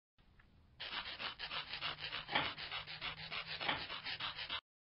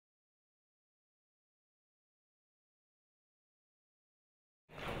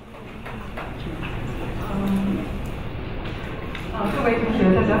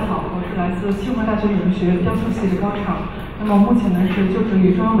好，我是来自清华大学美术学院雕塑系的高畅。那么目前呢是就职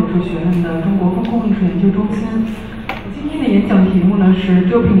于中央美术学院的中国风控艺术研究中心。我今天的演讲题目呢是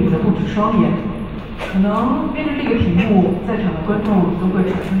遮蔽你的不止双眼。可能面对这个题目，在场的观众都会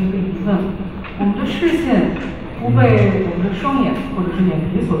产生一个疑问：我们的视线不被我们的双眼或者是眼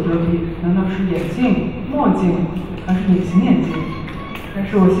皮所遮蔽，难道是眼镜、墨镜，还是隐形眼镜？但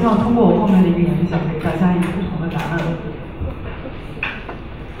是我希望通过我后面的一个演讲，给大家一个不同的答案。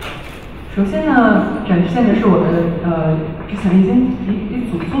首先呢，展现的是我的之前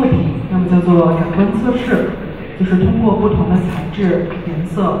一组作品，那么叫做感官测试，就是通过不同的材质、颜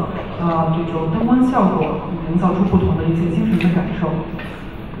色这种灯光效果，营造出不同的一些精神的感受。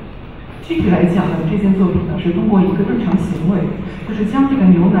具体来讲呢，这件作品呢是通过一个日常行为，就是将这个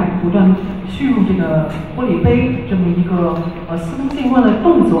牛奶不断蓄入这个玻璃杯这么一个司空见惯的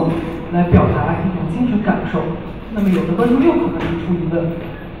动作，来表达一种精神感受。那么有的观众又可能提出疑问：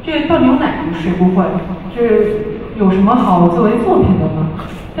这倒牛奶谁不会？这有什么好作为作品的呢？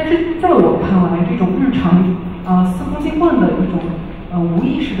但是在我看来，这种日常司空见惯的一种无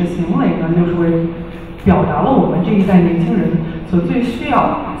意识的行为呢，就是为表达了我们这一代年轻人所最需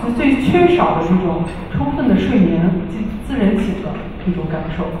要、最缺少的这种充分的睡眠及自然醒的这种感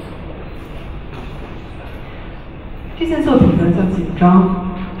受。这件作品呢叫紧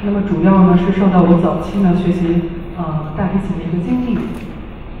张，那么主要呢是受到我早期呢学习大提琴的一个经历。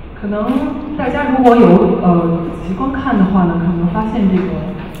可能大家如果有仔细观看的话呢，可能发现这个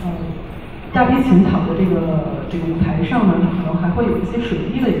大提琴躺在这个舞台上呢，可能还会有一些水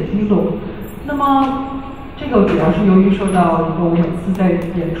滴的滴落。那么这个主要是由于受到一个我每次在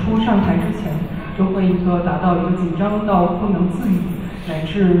演出上台之前，就会达到一个紧张到不能自已，乃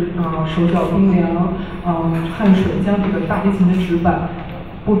至手脚冰凉，汗水将这个大提琴的指板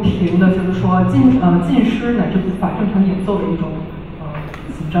不停的就是说浸湿，乃至无法正常演奏的一种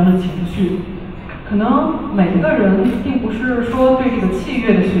紧张的情绪。可能每一个人并不是说对这个器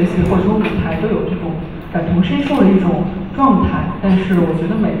乐的学习或者说舞台都有这种感同身受的一种状态，但是我觉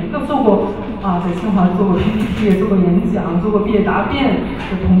得每一个做过在清华做过 PPT、做过演讲、做过毕业答辩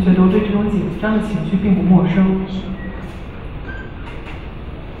的同学，都对这种紧张的情绪并不陌生。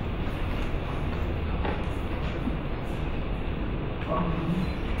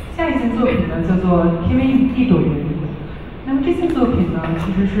下一件作品呢叫做《天边一朵云》。那么这件作品呢，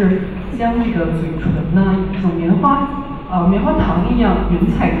其实是将这个嘴唇呢这种棉花糖一样、云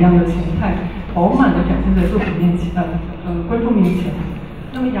彩一样的形态，饱满的展现在作品面前观众面前。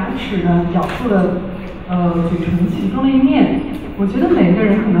那么牙齿呢咬住了嘴唇其中的一面。我觉得每个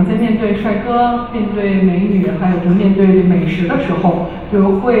人可能在面对帅哥、面对美女，还有着面对美食的时候，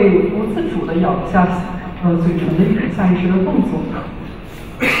就会不自主的咬一下嘴唇的一种下意识的动作。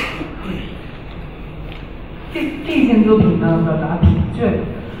这一件作品呢，表达疲倦。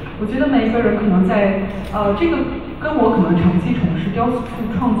我觉得每一个人可能在这个跟我可能长期从事雕塑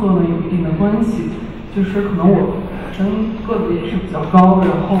创作呢有一定的关系，就是可能我本身个子也是比较高，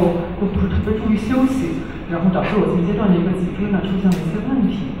然后又不是特别注意休息，然后导致我现阶段的一个脊椎呢出现了一些问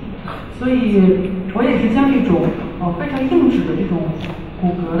题，所以我也是将这种非常硬质的这种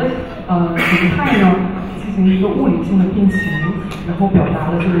骨骼的形态呢进行一个物理性的变形，然后表达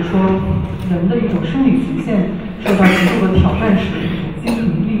了就是说人的一种生理极限受到极度的挑战时一种精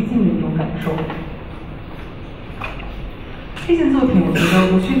疲力尽的一种感受。这件作品我觉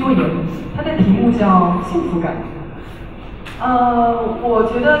得无需多言，它的题目叫幸福感。我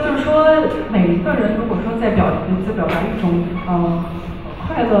觉得就是说每一个人如果说在表达一种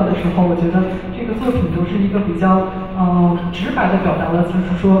快乐的时候，我觉得这个作品都是一个比较直白的表达了，就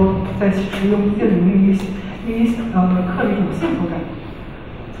是说在使用一些领域刻了一种幸福感。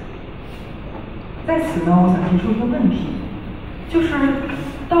在此呢，我想提出一个问题，就是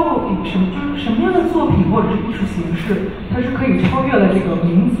到底什么样的作品或者是艺术形式，它是可以超越了这个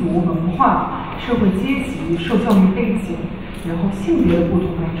民族文化、社会阶级、受教育背景，然后性别的不同，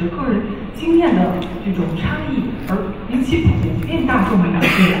乃至个人经验的这种差异，而引起普遍大众的感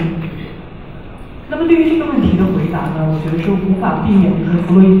觉。那么对于这个问题的回答呢，我觉得是无法避免就是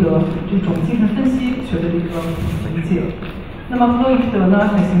弗洛伊德这种精神分析学的这个理解。那么弗洛伊德呢，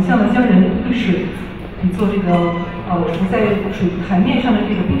很形象的将人的意识比作这个浮在海面上的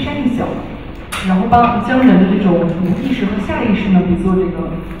这个冰山一角，然后将人的这种无意识和下意识呢比作这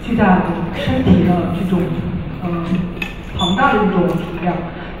个巨大的身体的这种庞大的一种体量。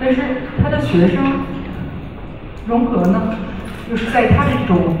但是他的学生荣格呢，就是在他的这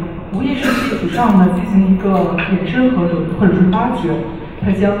种无意识基础上呢进行一个衍生或者是挖掘，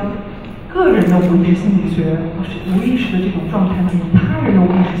他将个人的无意识心理学无意识的这种状态呢与他人的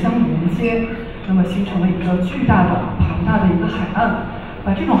无意识相连接，那么形成了一个巨大的庞大的一个海岸，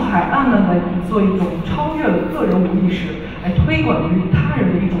把这种海岸呢来做一种超越了个人无意识，来推广于他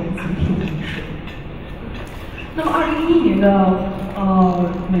人的一种集体无意识。那么2011年的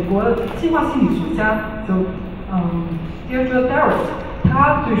美国计划心理学家就Deirdre Barrett，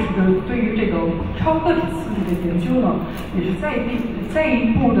 他对于这个超个体刺激的研究呢，也是再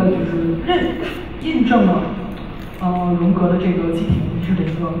一步的就是印证了荣格的这个集体无意识的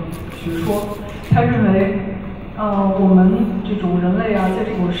一个学说。他认为我们这种人类啊，在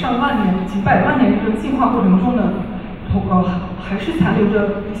这种上万年、几百万年的进化过程中呢，还是残留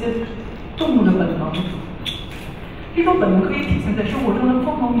着一些动物的本能。这种本能可以体现在生活中的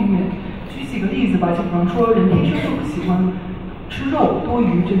方方面面。举几个例子吧，就比方说，人天生就不喜欢吃肉多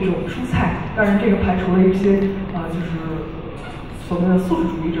于这种蔬菜，当然这个排除了一些就是所谓的素食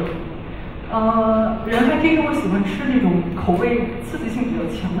主义者。人还天生会喜欢吃那种口味刺激性比较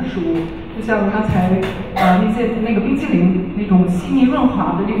强的食物，就像刚才那个冰淇淋那种细腻润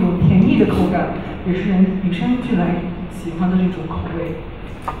滑的这种甜腻的口感，也是人与生俱来喜欢的这种口味。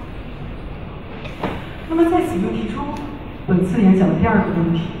那么在此又提出本次演讲的第二个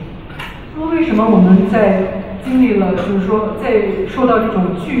问题：那么为什么我们在经历了就是说在受到这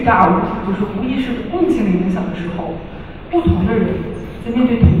种巨大就是无意识的共性的影响的时候，不同的人在面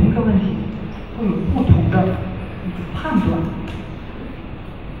对同一个问题会有不同的一种判断？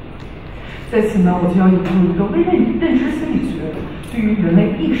在此呢，我就要引入一个微认知心理学对于人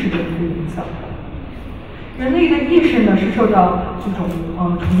类意识的一个影响。人类的意识呢，是受到这种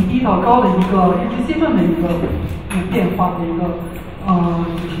从低到高的一个认知阶段的一个变化的一个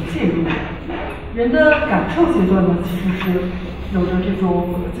就是介入。人的感受阶段呢，其实是有着这种，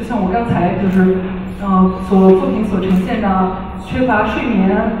就像我刚才就是作品所呈现的缺乏睡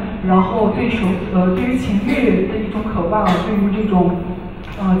眠，然后对于情欲的一种渴望，对于这种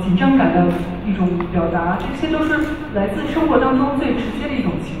紧张感的一种表达，这些都是来自生活当中最直接的一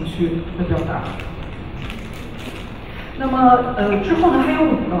种情绪的表达。那么之后呢，还有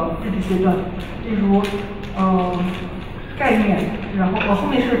5个认知阶段，例如概念，然后后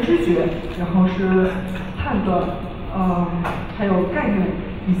面是知觉，然后是判断，还有概念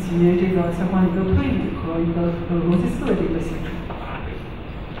以及这个相关的一个推理和一个逻辑思维的一个形成。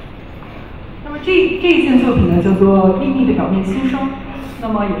那么这一件作品呢，叫做《秘密的表面心声》。那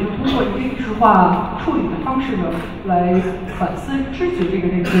么也是通过一个艺术化处理的方式呢，来反思知觉这个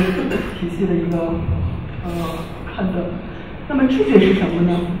认知体系的一个判断。那么知觉是什么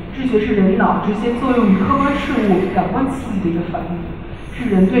呢？知觉是人脑直接作用于客观事物感官刺激的一个反应，是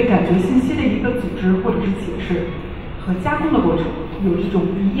人对感觉信息的一个组织或者是解释和加工的过程，有这种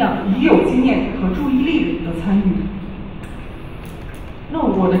已有经验和注意力的一个参与。那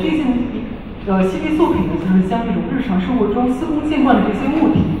我的这件系列作品呢，就是将这种日常生活中司空见惯的这些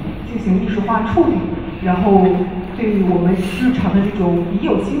物体进行艺术化处理，然后对于我们日常的这种已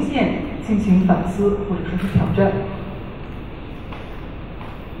有经验进行反思或者说是挑战。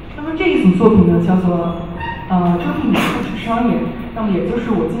那么这一组作品呢，叫做周地美术史商业，那么也就是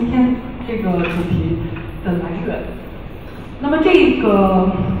我今天这个主题的来源。那么这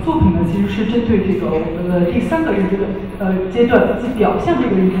个作品呢，其实是针对这个我们的第3个认知阶段，即表象这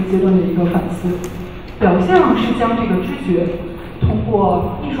个认知阶段的一个反思。表象是将这个知觉通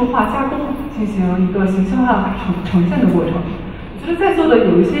过艺术化加工进行一个形象化呈现的过程。我觉得在座的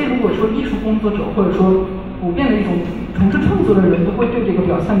有一些，如果说艺术工作者或者说普遍的一种从事创作的人，都会对这个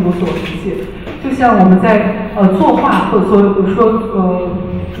表象有所理解。就像我们在作画或者说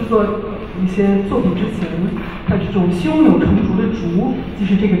制作一些作品之前，它这种胸有成竹的竹，即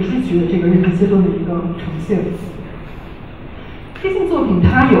是这个知觉这个认知阶段的一个呈现。这件作品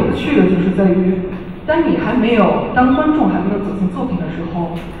它有趣的就是在于，当观众还没有走进作品的时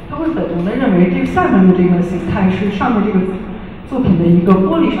候，他会本能的认为这下面的这个形态是上面这个作品的一个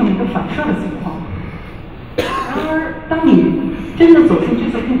玻璃上的一个反射的情况。然而，当你真的走进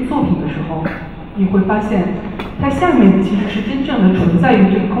这件作品的时候，你会发现，它下面其实是真正的存在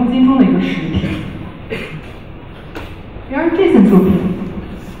于这个空间中的一个实体。然而，这件作品，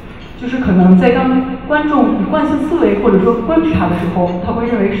就是可能在当观众以惯性思维或者说观察的时候，他会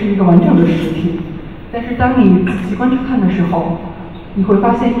认为是一个完整的实体。但是，当你仔细观察看的时候，你会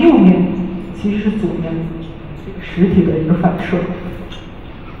发现右面其实是左面这个实体的一个反射。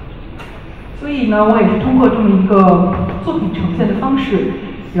所以呢，我也是通过这么一个作品呈现的方式，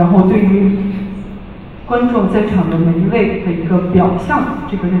然后对于观众在场的每一位的一个表象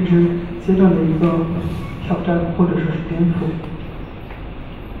这个认知阶段的一个挑战或者说是颠覆。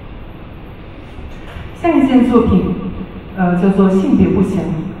下一件作品叫做性别不详，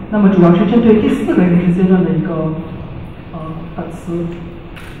那么主要是针对第4个认知阶段的一个反思。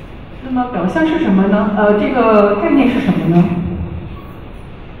那么表象是什么呢？这个概念是什么呢？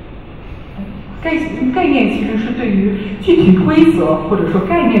概念其实是对于具体规则或者说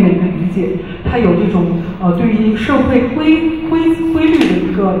概念的一个理解，它有这种对于社会规律的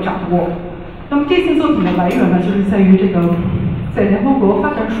一个掌握。那么这件作品的来源呢，就是在于这个在联合国发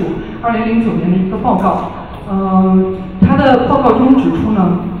展署2009年的一个报告。它的报告中指出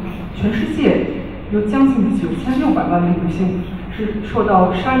呢，全世界有将近9600万的女性是受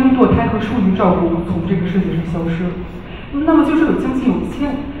到杀婴、堕胎和疏于照顾从这个世界上消失。那么就是有将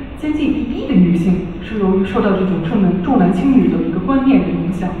近1亿的女性是由于受到这种重男轻女的一个观念的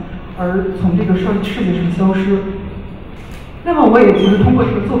影响，而从这个世界上消失。那么我也就是通过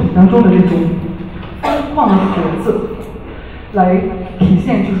这个作品当中的这种方框的盒子，来体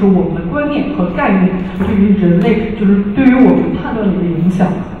现就是我们的观念和概念对于人类，就是对于我们判断的一个影响。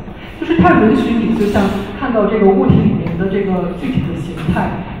就是它允许你就像看到这个物体里面的这个具体的形态，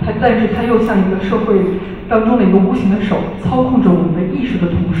但是它又像一个社会当中的一个无形的手，操控着我们的意识的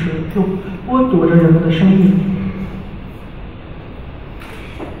同时，又剥夺着人们的生命。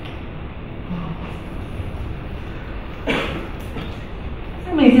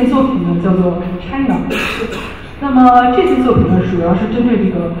下面一件作品呢叫做 China。那么这件作品呢，主要是针对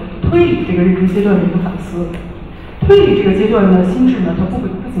这个推理这个认知阶段的一个反思。推理这个阶段呢，心智呢，它不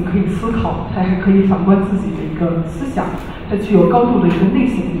仅可以思考，它还可以反观自己的一个思想，它具有高度的一个内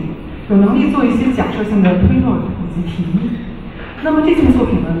省力，有能力做一些假设性的推论以及提议。那么这件作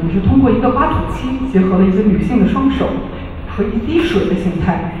品呢，也是通过一个挖土机结合了一个女性的双手和一滴水的形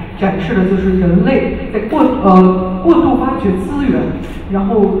态，展示的就是人类在过度挖掘资源，然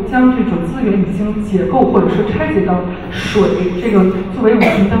后将这种资源已经解构或者是拆解到水这个作为五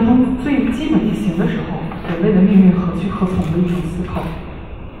行当中最基本一行的时候，人类的命运何去何从的一种思考。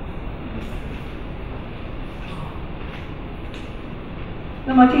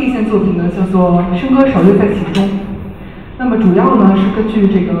那么这一件作品呢，叫做《笙歌少约在其中》。那么主要呢是根据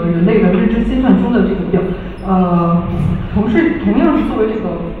这个人类的认知阶段中的这个同样是作为这个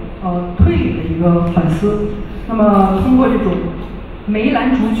推理的一个反思。那么通过这种梅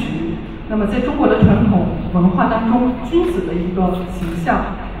兰竹菊，那么在中国的传统文化当中，君子的一个形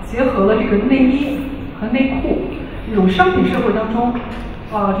象，结合了这个内衣和内裤这种商品社会当中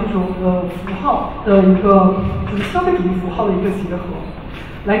这种符号的一个就是消费主义符号的一个结合，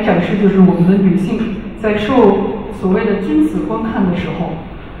来展示就是我们的女性在受所谓的君子观看的时候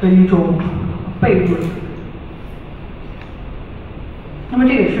的一种悖论。那么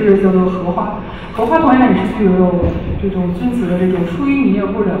这也是叫做荷花，荷花同样也是具有这种君子的这种出淤泥而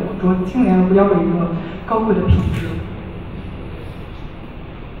不染、着清廉而不妖的一个高贵的品质。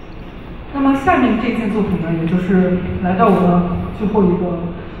那么下面这件作品呢，也就是来到我的最后一个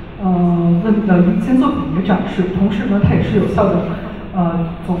一件作品的展示，同时呢，它也是有效的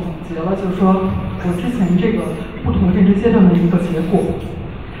总结了，就是说我之前这个不同认知阶段的一个结果。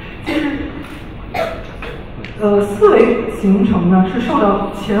其实思维形成呢是受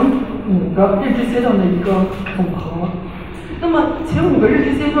到前5个认知阶段的一个总和。那么前5个认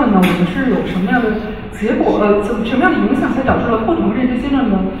知阶段呢，我们是有什么样的结果？什么样的影响才导致了不同认知阶段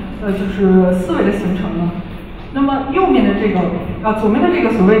的就是思维的形成呢？那么右面的这个左面的这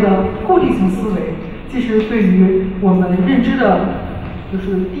个所谓的固定型思维，其实对于我们认知的，就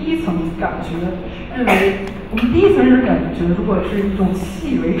是第一层感觉，认为我们第一层认知感觉如果是一种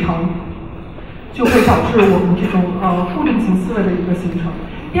习以为常，就会导致我们这种固定型思维的一个形成。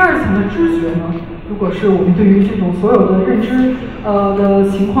第二层的知觉呢，如果是我们对于这种所有的认知的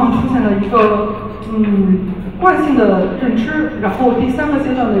情况出现了一个惯性的认知，然后第3个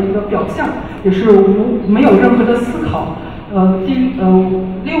阶段的一个表象也是没有任何的思考。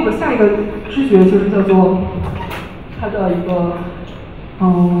下一个知觉就是叫做它的一个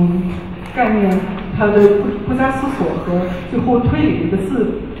概念，它的不加思索和最后推理的一个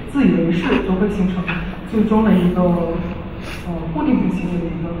自以为是，都会形成最终的一个固定型行为的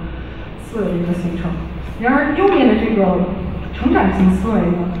一个思维的一个形成。然而右面的这个成长型思维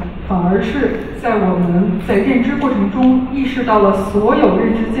呢，反而是在我们在认知过程中意识到了所有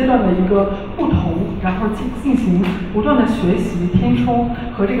认知阶段的一个不同，然后进行不断的学习、填充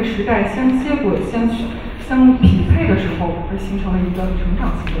和这个时代相接轨、相匹配的时候，而形成了一个成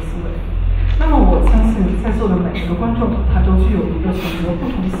长型的思维。那么我相信在座的每一个观众，他都具有一个选择不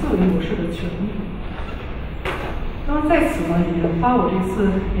同思维模式的权利。那么在此呢，也引发我这次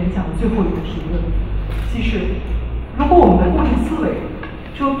演讲的最后一个提问，即是如果我们的固定思维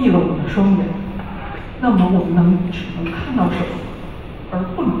遮蔽了我们的双眼，那么我们只能看到什么，而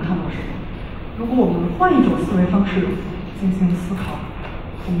不能看到什么？如果我们换一种思维方式进行思考，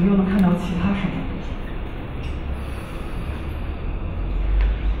我们又能看到其他什么？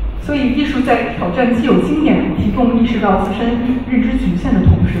所以艺术在挑战既有经验，提供意识到自身认知局限的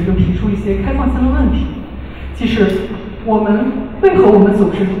同时，又提出一些些开放性的问题，即是为何我们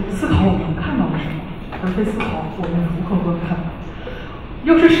总是思考我们看到了什么，而非思考我们如何观看？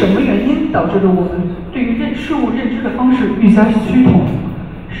又是什么原因导致了我们对于事物认知的方式愈加趋同？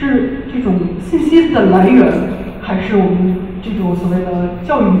是这种信息的来源，还是我们这种所谓的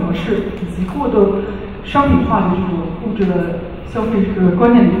教育模式以及过度商品化的这种物质的消费这个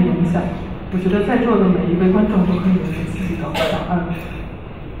观念的一个影响？我觉得在座的每一位观众都可以有自己的答案。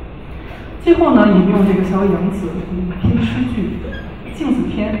最后呢，引用这个小杨子一篇诗句《镜子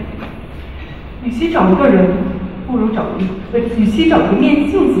篇》：与其找一个人，不如找与其找一面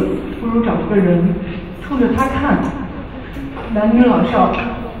镜子，不如找一个人，冲着他看，男女老少，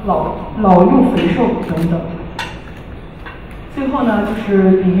老幼肥瘦等等。最后呢，就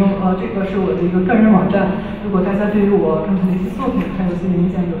是引用这个是我的一个个人网站，如果大家对于我刚才的一些作品还有一些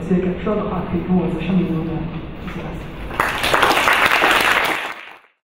演讲有些感受的话，可以跟我在上面留言。谢谢大家。